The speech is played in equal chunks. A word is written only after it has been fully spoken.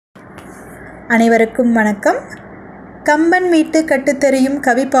அனைவருக்கும் வணக்கம். கம்பன் மீட்டு கட்டுத்தெறியும்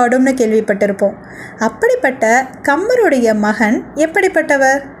கவி பாடும்னு கேள்விப்பட்டிருப்போம். அப்படிப்பட்ட கம்பருடைய மகன்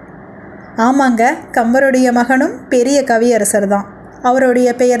எப்படிப்பட்டவர்? ஆமாங்க, கம்பருடைய மகனும் பெரிய கவியரசர் தான். அவருடைய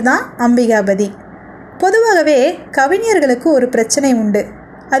பெயர் தான் அம்பிகாபதி. பொதுவாகவே கவிஞர்களுக்கு ஒரு பிரச்சனை உண்டு.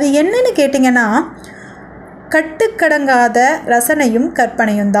 அது என்னன்னு கேட்டிங்கன்னா, கட்டுக்கடங்காத ரசனையும்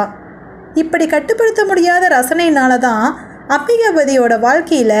கற்பனையும் தான். இப்படி கட்டுப்படுத்த முடியாத ரசனையினால தான் அம்பிகாபதியோட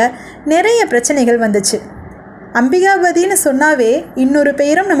வாழ்க்கையில் நிறைய பிரச்சனைகள் வந்துச்சு. அம்பிகாபதின்னு சொன்னாவே இன்னொரு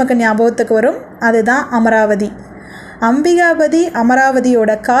பெயரும் நமக்கு ஞாபகத்துக்கு வரும். அதுதான் அமராவதி. அம்பிகாபதி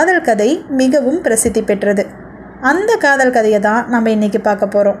அமராவதியோட காதல் கதை மிகவும் பிரசித்தி பெற்றது. அந்த காதல் கதையை தான் நம்ம இன்றைக்கி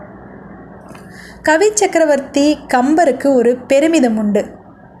பார்க்க போகிறோம். கவி சக்கரவர்த்தி கம்பருக்கு ஒரு பெருமிதம் உண்டு.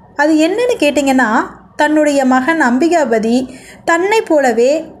 அது என்னன்னு கேட்டிங்கன்னா, தன்னுடைய மகன் அம்பிகாபதி தன்னை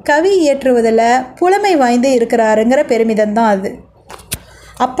போலவே கவி இயற்றுவதில் புலமை வாய்ந்து இருக்கிறாருங்கிற பெருமிதம் தான் அது.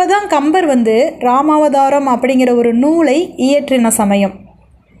 அப்போ தான் கம்பர் ராமாவதாரம் அப்படிங்கிற ஒரு நூலை இயற்றின சமயம்.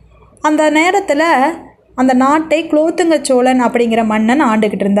 அந்த நேரத்தில் அந்த நாட்டை குலோத்துங்க சோழன் அப்படிங்கிற மன்னன்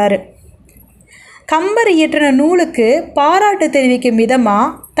ஆண்டுக்கிட்டு இருந்தார். கம்பர் இயற்றின நூலுக்கு பாராட்டு தெரிவிக்கும்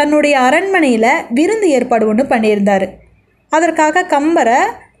விதமாக தன்னுடைய அரண்மனையில் விருந்து ஏற்பாடு ஒன்று பண்ணியிருந்தார். அதற்காக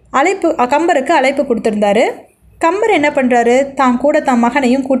கம்பருக்கு அழைப்பு கொடுத்துருந்தாரு. கம்பர் என்ன பண்ணுறாரு, தான் கூட தன்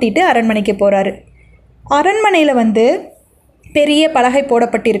மகனையும் கூட்டிகிட்டு அரண்மனைக்கு போகிறாரு. அரண்மனையில் பெரிய பலகை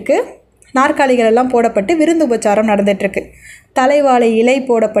போடப்பட்டிருக்கு. நாற்காலிகள் எல்லாம் போடப்பட்டு விருந்து உபச்சாரம் நடந்துகிட்ருக்கு. தலைவாழை இலை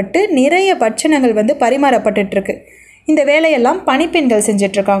போடப்பட்டு நிறைய பட்சணங்கள் பரிமாறப்பட்டுருக்கு. இந்த வேலையெல்லாம் பணிப்பெண்கள்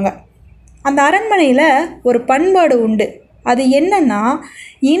செஞ்சிட்ருக்காங்க. அந்த அரண்மனையில் ஒரு பண்பாடு உண்டு. அது என்னன்னா,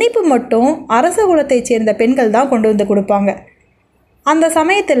 இனிப்பு மட்டும் அரச குலத்தை சேர்ந்த பெண்கள் தான் கொண்டு வந்து கொடுப்பாங்க. அந்த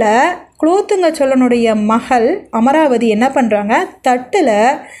சமயத்தில் குலோத்துங்க சோழனுடைய மகள் அமராவதி என்ன பண்ணுறாங்க, தட்டில்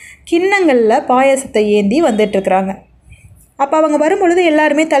கிண்ணங்களில் பாயசத்தை ஏந்தி வந்துட்டுருக்குறாங்க. அப்போ அவங்க வரும்பொழுது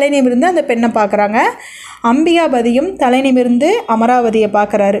எல்லாருமே தலை நிமிர்ந்து அந்த பெண்ணை பார்க்குறாங்க. அம்பிகாபதியும் தலை நிமிர்ந்து அமராவதியை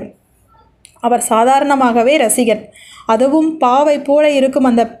பார்க்குறாரு. அவர் சாதாரணமாகவே ரசிகன். அதுவும் பாவை போல இருக்கும்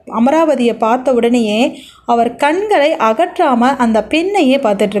அந்த அமராவதியை பார்த்த உடனேயே அவர் கண்களை அகற்றாமல் அந்த பெண்ணையே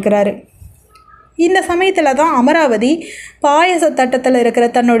பார்த்துட்ருக்கிறாரு. இந்த சமயத்தில் தான் அமராவதி பாயச தட்டத்தில் இருக்கிற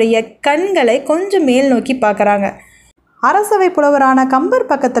தன்னுடைய கண்களை கொஞ்சம் மேல் நோக்கி பார்க்குறாங்க. அரசவை புலவரான கம்பர்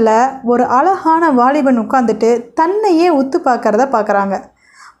பக்கத்தில் ஒரு அழகான வாலிபன் உட்காந்துட்டு தன்னையே உத்து பார்க்குறாங்க.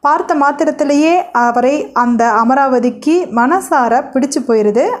 பார்த்த மாத்திரத்திலேயே அவரை அந்த அமராவதிக்கு மனசார பிடிச்சு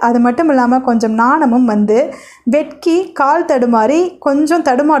போயிடுது. அது மட்டும் இல்லாமல் கொஞ்சம் நாணமும் வெட்கி கால் தடுமாறி கொஞ்சம்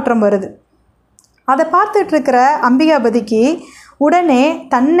தடுமாற்றம் வருது. அதை பார்த்துட்ருக்கிற அம்பிகாபதிக்கு உடனே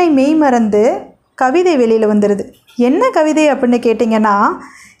தன்னை மெய்மறந்து கவிதை வெளியில் வந்துடுது. என்ன கவிதை அப்படின்னு கேட்டிங்கன்னா,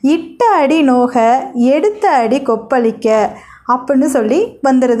 இட்ட அடி நோக எடுத்த அடி கொப்பளிக்க அப்படின்னு சொல்லி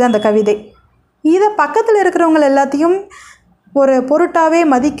வந்துடுது அந்த கவிதை. இதை பக்கத்தில் இருக்கிறவங்க எல்லாத்தையும் ஒரு பொருட்டாவே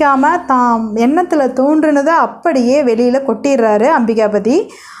மதிக்காமல் தாம் எண்ணத்தில் தோன்றுனதை அப்படியே வெளியில் கொட்டிடுறாரு அம்பிகாபதி.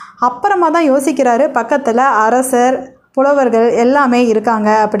 அப்புறமா தான் யோசிக்கிறாரு, பக்கத்தில் அரசர் புலவர்கள் எல்லாமே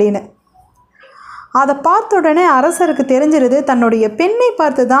இருக்காங்க அப்படின்னு. அதை பார்த்த உடனே அரசருக்கு தெரிஞ்சிருது, தன்னுடைய பெண்ணை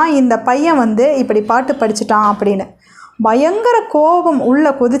பார்த்து தான் இந்த பையன் இப்படி பாட்டு படிச்சிட்டான் அப்படின்னு. பயங்கர கோபம்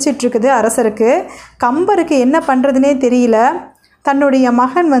உள்ளே கொதிச்சிட்ருக்குது அரசருக்கு. கம்பருக்கு என்ன பண்ணுறதுனே தெரியல. தன்னுடைய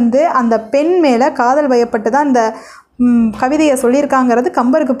மகன் அந்த பெண் மேலே காதல் வயப்பட்டு தான் இந்த கவிதையை சொல்லியிருக்காங்கிறது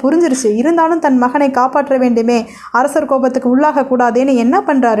கம்பருக்கு புரிஞ்சிருச்சு. இருந்தாலும் தன் மகனை காப்பாற்ற வேண்டுமே, அரசர் கோபத்துக்கு உள்ளாகக்கூடாதுன்னு என்ன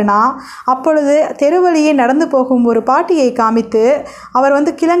பண்ணுறாருன்னா, அப்பொழுது தெருவழியே நடந்து போகும் ஒரு பாட்டியை காமித்து, அவர்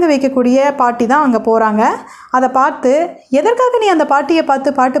கிழங்கு வைக்கக்கூடிய பாட்டி தான் அங்கே போகிறாங்க. அதை பார்த்து, எதற்காக நீ அந்த பாட்டியை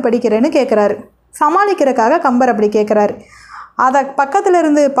பார்த்து பாட்டு படிக்கிறேன்னு கேட்குறாரு. சமாளிக்கிறதுக்காக கம்பர் அப்படி கேட்குறாரு. அதை பக்கத்தில்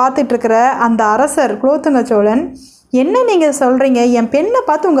இருந்து பார்த்துட்ருக்கிற அந்த அரசர் குலோத்துங்க சோழன், என்ன நீங்கள் சொல்கிறீங்க, என் பெண்ணை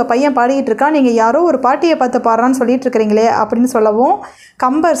பார்த்து உங்கள் பையன் பாடிக்கிட்டு இருக்கான், நீங்கள் யாரோ ஒரு பாட்டியை பார்த்து பாடுறான்னு சொல்லிட்டு இருக்கிறீங்களே அப்படின்னு சொல்லவும்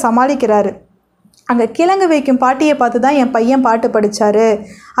கம்பர் சமாளிக்கிறாரு. அங்கே கிழங்கு வைக்கும் பாட்டியை பார்த்து தான் என் பையன் பாட்டு படித்தார்.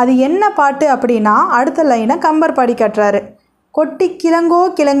 அது என்ன பாட்டு அப்படின்னா, அடுத்த லைனை கம்பர் பாடி காட்டுறாரு. கொட்டி கிழங்கோ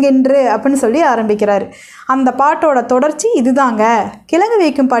கிழங்கென்று அப்படின்னு சொல்லி ஆரம்பிக்கிறாரு. அந்த பாட்டோட தொடர்ச்சி இதுதாங்க, கிழங்கு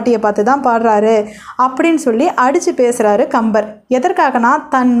வைக்கும் பாட்டியை பார்த்து தான் பாடுறாரு அப்படின்னு சொல்லி அடித்து பேசுகிறாரு கம்பர். எதற்காகனா,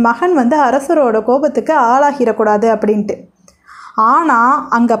 தன் மகன் அரசரோட கோபத்துக்கு ஆளாகிடக்கூடாது அப்படின்ட்டு. ஆனால்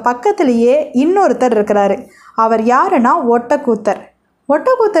அங்கே பக்கத்துலேயே இன்னொருத்தர் இருக்கிறாரு. அவர் யாருன்னா ஒட்டக்கூத்தர்.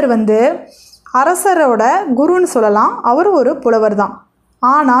 ஒட்டக்கூத்தர் அரசரோட குருன்னு சொல்லலாம். அவர் ஒரு புலவர் தான்.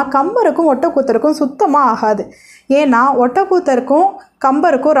 ஆனால் கம்பருக்கும் ஒட்டக்கூத்தருக்கும் சுத்தமாக ஆகாது. ஏன்னா ஒட்டக்கூத்தருக்கும்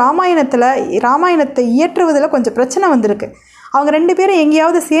கம்பருக்கும் ராமாயணத்தை இயற்றுவதில் கொஞ்சம் பிரச்சனை வந்திருக்கு. அவங்க ரெண்டு பேரும்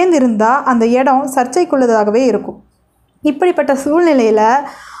எங்கேயாவது சேர்ந்து இருந்தால் அந்த இடம் சர்ச்சைக்குள்ளதாகவே இருக்கும். இப்படிப்பட்ட சூழ்நிலையில்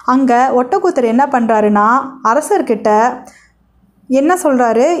அங்கே ஒட்டக்கூத்தர் என்ன பண்ணுறாருன்னா, அரசர்கிட்ட என்ன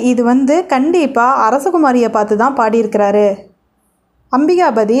சொல்கிறாரு, இது கண்டிப்பாக அரசகுமாரியை பார்த்து தான் பாடியிருக்கிறாரு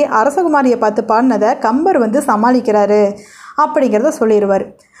அம்பிகாபதி அரசகுமாரியை பார்த்து பாடினதை கம்பர் வந்து சமாளிக்கிறாரு அப்படிங்கிறத சொல்லிடுவார்.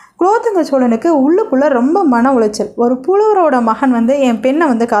 குலோத்துங்க சோழனுக்கு உள்ளுக்குள்ளே ரொம்ப மன உளைச்சல். ஒரு புலவரோட மகன் வந்து என் பெண்ணை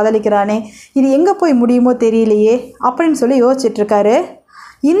வந்து காதலிக்கிறானே, இது எங்கே போய் முடியுமோ தெரியலையே அப்படின்னு சொல்லி யோசிச்சுட்ருக்காரு.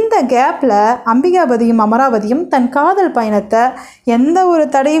 இந்த கேப்பில் அம்பிகாபதியும் அமராவதியும் தன் காதல் பயணத்தை எந்த ஒரு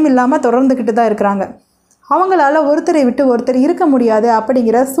தடையும் இல்லாமல் தொடர்ந்துக்கிட்டு தான் இருக்கிறாங்க. அவங்களால ஒருத்தரை விட்டு ஒருத்தர் இருக்க முடியாது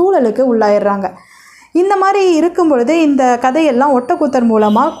அப்படிங்கிற சூழலுக்கு உள்ளாயிடுறாங்க. இந்த மாதிரி இருக்கும் பொழுது இந்த கதையெல்லாம் ஒட்டக்கூத்தர்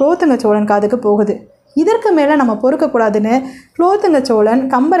மூலமாக குலோத்துங்க சோழன் காதுக்கு போகுது. இதற்கு மேலே நம்ம பொறுக்கக்கூடாதுன்னு குலோத்துங்க சோழன்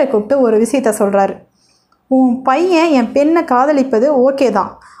கம்பரை கூப்பிட்டு ஒரு விஷயத்த சொல்கிறாரு. உன் பையன் என் பெண்ணை காதலிப்பது ஓகே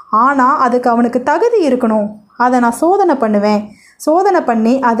தான், ஆனால் அதுக்கு அவனுக்கு தகுதி இருக்கணும். அதை நான் சோதனை பண்ணுவேன். சோதனை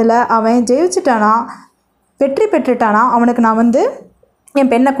பண்ணி அதில் அவன் ஜெயிச்சிட்டானா, வெற்றி பெற்றுட்டானா அவனுக்கு நான் வந்து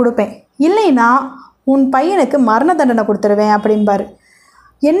என் பெண்ணை கொடுப்பேன். இல்லைன்னா உன் பையனுக்கு மரண தண்டனை கொடுத்துருவேன் அப்படின்பார்.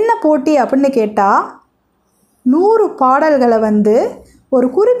 என்ன போட்டி அப்படின்னு கேட்டால் 100 பாடல்களை வந்து ஒரு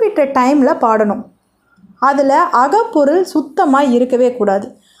குறிப்பிட்ட டைமில் பாடணும். அதில் அகப்பொருள் சுத்தமாக இருக்கவே கூடாது.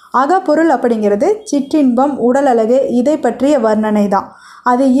 அகப்பொருள் அப்படிங்கிறது சிற்றின்பம், உடல் அழகு, இதை பற்றிய வர்ணனை தான்.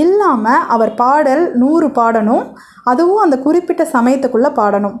 அது இல்லாமல் அவர் பாடல் 100 பாடணும். அதுவும் அந்த குறிப்பிட்ட சமயத்துக்குள்ளே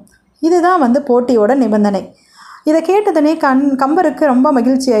பாடணும். இதுதான் வந்து போட்டியோட நிபந்தனை. இதை கேட்டதுனே கம்பருக்கு ரொம்ப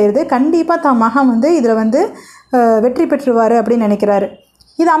மகிழ்ச்சி ஆயிடுது. கண்டிப்பாக தான் மகன் வந்து இதில் வந்து வெற்றி பெற்றுவார் அப்படின்னு நினைக்கிறாரு.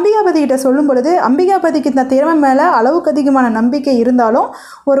 இது அம்பிகாபதிக்கிட்ட சொல்லும் பொழுது அம்பிகாபதிக்கு இந்த திறமை மேலே அளவுக்கு அதிகமான நம்பிக்கை இருந்தாலும்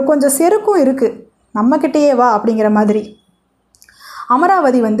ஒரு கொஞ்சம் செருக்கும் இருக்குது. நம்மக்கிட்டேயே வா அப்படிங்கிற மாதிரி.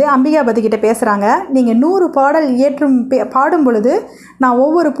 அமராவதி வந்து அம்பிகாபதிக்கிட்ட பேசுகிறாங்க. நீங்கள் 100 பாடல் பாடும் பொழுது நான்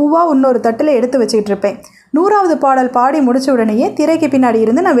ஒவ்வொரு பூவாக இன்னொரு தட்டில் எடுத்து வச்சுக்கிட்டு இருப்பேன். 100வது பாடல் பாடி முடித்த உடனேயே திரைக்கு பின்னாடி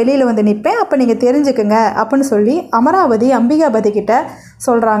இருந்து நான் வெளியில் வந்து நிற்பேன். அப்போ நீங்கள் தெரிஞ்சுக்குங்க அப்படின்னு சொல்லி அமராவதி அம்பிகாபதிக்கிட்ட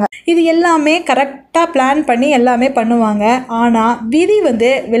சொல்கிறாங்க. இது எல்லாமே கரெக்டாக பிளான் பண்ணி எல்லாமே பண்ணுவாங்க. ஆனால் விதி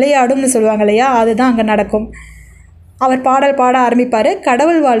வந்து விளையாடும்னு சொல்லுவாங்க இல்லையா, அதுதான் அங்கே நடக்கும். அவர் பாடல் பாட ஆரம்பிப்பார்.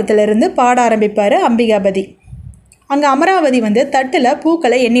 கடவுள் வாழ்த்திலிருந்து பாட ஆரம்பிப்பார் அம்பிகாபதி. அங்கே அமராவதி வந்து தட்டில்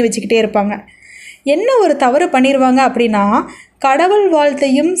பூக்களை எண்ணி வச்சுக்கிட்டே இருப்பாங்க. என்ன ஒரு தவறு பண்ணிடுவாங்க அப்படின்னா, கடவுள்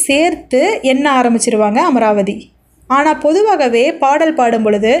வாழ்த்தையும் சேர்த்து எண்ண ஆரம்பிச்சிருவாங்க அமராவதி. ஆனால் பொதுவாகவே பாடல் பாடும்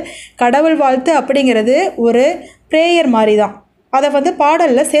பொழுது கடவுள் வாழ்த்து அப்படிங்கிறது ஒரு ப்ரேயர் மாதிரி தான். அதை வந்து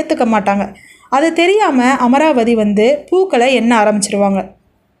பாடலில் சேர்த்துக்க மாட்டாங்க. அது தெரியாமல் அமராவதி வந்து பூக்களை எண்ண ஆரம்பிச்சிருவாங்க.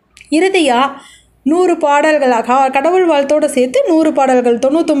 இறுதியாக 100 பாடல்கள் கடவுள் வாழ்த்தோடு சேர்த்து 100 பாடல்கள்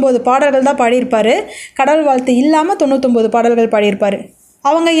 99 பாடல்கள் தான் பாடியிருப்பார். கடவுள் வாழ்த்து இல்லாமல் 99 பாடல்கள் பாடியிருப்பார்.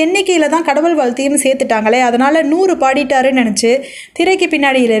 அவங்க எண்ணிக்கையில் தான் கடவுள் வாழ்த்தையும் சேர்த்துட்டாங்களே, அதனால் 100 பாடிட்டாருன்னு நினச்சி திரைக்கு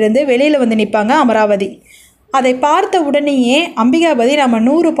பின்னாடியிலிருந்து வெளியில் வந்து நிற்பாங்க அமராவதி. அதை பார்த்த உடனேயே அம்பிகாபதி நம்ம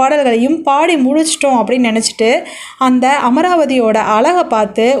 100 பாடல்களையும் பாடி முடிச்சிட்டோம் அப்படின்னு நினச்சிட்டு அந்த அமராவதியோட அழகை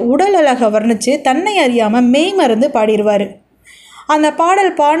பார்த்து உடல் அழகை வர்ணித்து தன்னை அறியாமல் மெய் மறந்து பாடிடுவார். அந்த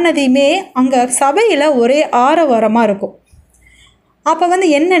பாடல் பாடினதையுமே அங்கே சபையில் ஒரே ஆரவாரமாக இருக்கும். அப்போ வந்து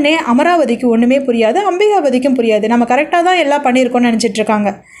என்னன்னே அமராவதிக்கு ஒன்றுமே புரியாது, அம்பிகாபதிக்கும் புரியாது. நம்ம கரெக்டாக தான் எல்லாம் பண்ணியிருக்கோம்னு நினச்சிட்ருக்காங்க.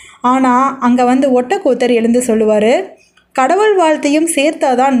 ஆனால் அங்கே வந்து ஒட்டக்கூத்தர் எழுந்து சொல்லுவார், கடவுள் வாழ்த்தையும்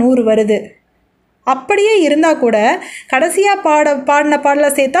சேர்த்தா தான் 100 வருது. அப்படியே இருந்தால் கூட கடைசியாக பாடின பாடலை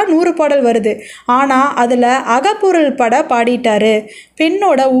சேர்த்தா 100 பாடல் வருது. ஆனால் அதில் அகப்பொருள் பாடிட்டாரு,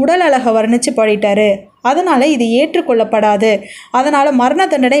 பெண்ணோட உடல் அழகை வர்ணித்து பாடிட்டாரு. அதனால் இது ஏற்றுக்கொள்ளப்படாது. அதனால் மரண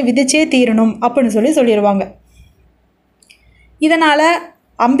தண்டனை விதிச்சே தீரணும் அப்படின்னு சொல்லிடுவாங்க. இதனால்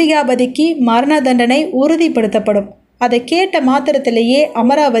அம்பிகாபதிக்கு மரண தண்டனை உறுதிப்படுத்தப்படும். அதை கேட்ட மாத்திரத்திலேயே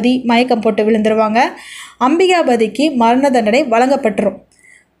அமராவதி மயக்கம் போட்டு விழுந்துருவாங்க. அம்பிகாபதிக்கு மரண தண்டனை வழங்கப்பட்டுரும்.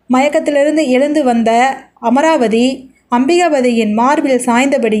 மயக்கத்திலிருந்து எழுந்து வந்த அமராவதி அம்பிகாபதியின் மார்பில்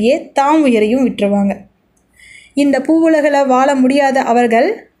சாய்ந்தபடியே தாம் உயிரையும் விட்டுருவாங்க. இந்த பூவுலகில் வாழ முடியாத அவர்கள்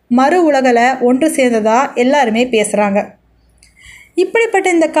மறு உலகில் ஒன்று சேர்ந்ததா எல்லாருமே பேசுகிறாங்க. இப்படிப்பட்ட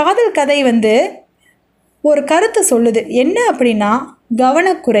இந்த காதல் கதை வந்து ஒரு கருத்து சொல்லுது. என்ன அப்படின்னா,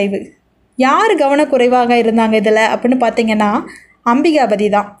 கவனக்குறைவு. யார் கவனக்குறைவாக இருந்தாங்க இதில் அப்படின்னு பார்த்திங்கன்னா அம்பிகாபதி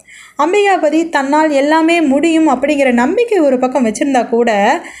தான். அம்பிகாபதி தன்னால் எல்லாமே முடியும் அப்படிங்கிற நம்பிக்கை ஒரு பக்கம் வச்சுருந்தா கூட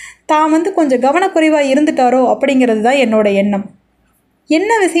தான் வந்து கொஞ்சம் கவனக்குறைவாக இருந்துட்டாரோ அப்படிங்கிறது தான் என்னோட எண்ணம்.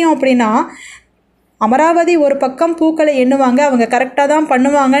 என்ன விஷயம் அப்படின்னா, அமராவதி ஒரு பக்கம் பூக்களை எண்ணுவாங்க, அவங்க கரெக்டாக தான்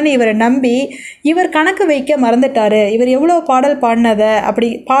பண்ணுவாங்கன்னு இவரை நம்பி இவர் கணக்கு வைக்க மறந்துட்டார். இவர் எவ்வளோ பாடல்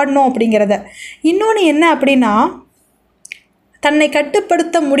பாடணும் அப்படிங்கிறத. இன்னொன்று என்ன அப்படின்னா, தன்னை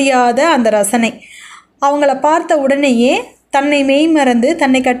கட்டுப்படுத்த முடியாத அந்த ரசனை. அவங்கள பார்த்த உடனேயே தன்னை மெய்மறந்து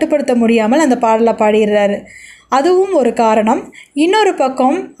தன்னை கட்டுப்படுத்த முடியாமல் அந்த பாடலை பாடிடுறாரு. அதுவும் ஒரு காரணம். இன்னொரு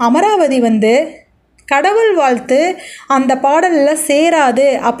பக்கம் அமராவதி வந்து கடவுள் வாழ்த்து அந்த பாடலில் சேராது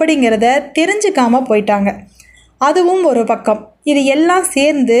அப்படிங்கிறத தெரிஞ்சுக்காமல் போயிட்டாங்க. அதுவும் ஒரு பக்கம். இது எல்லாம்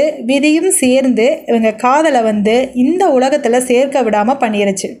சேர்ந்து விதியும் சேர்ந்து இவங்க காதலை வந்து இந்த உலகத்தில் சேர்க்க விடாமல்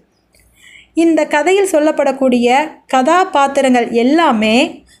பண்ணிருச்சு. இந்த கதையில் சொல்லப்படக்கூடிய கதாபாத்திரங்கள் எல்லாமே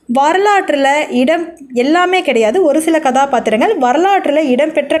வரலாற்றில் எல்லாமே கிடையாது, ஒரு சில கதாபாத்திரங்கள் வரலாற்றில்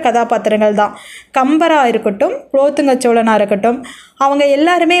இடம்பெற்ற கதாபாத்திரங்கள் தான். கம்பராக இருக்கட்டும், குலோத்துங்க சோழனாக இருக்கட்டும், அவங்க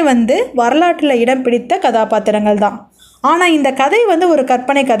எல்லாருமே வரலாற்றில் இடம் பிடித்த கதாபாத்திரங்கள் தான். ஆனால் இந்த கதை ஒரு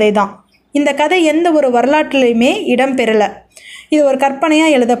கற்பனை கதை தான். இந்த கதை எந்த ஒரு வரலாற்றிலையுமே இடம் பெறலை. இது ஒரு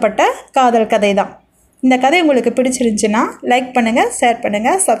கற்பனையாக எழுதப்பட்ட காதல் கதை தான். இந்த கதை உங்களுக்கு பிடிச்சிருந்துச்சுன்னா லைக் பண்ணுங்கள், ஷேர்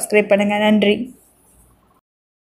பண்ணுங்கள், சப்ஸ்கிரைப் பண்ணுங்கள். நன்றி.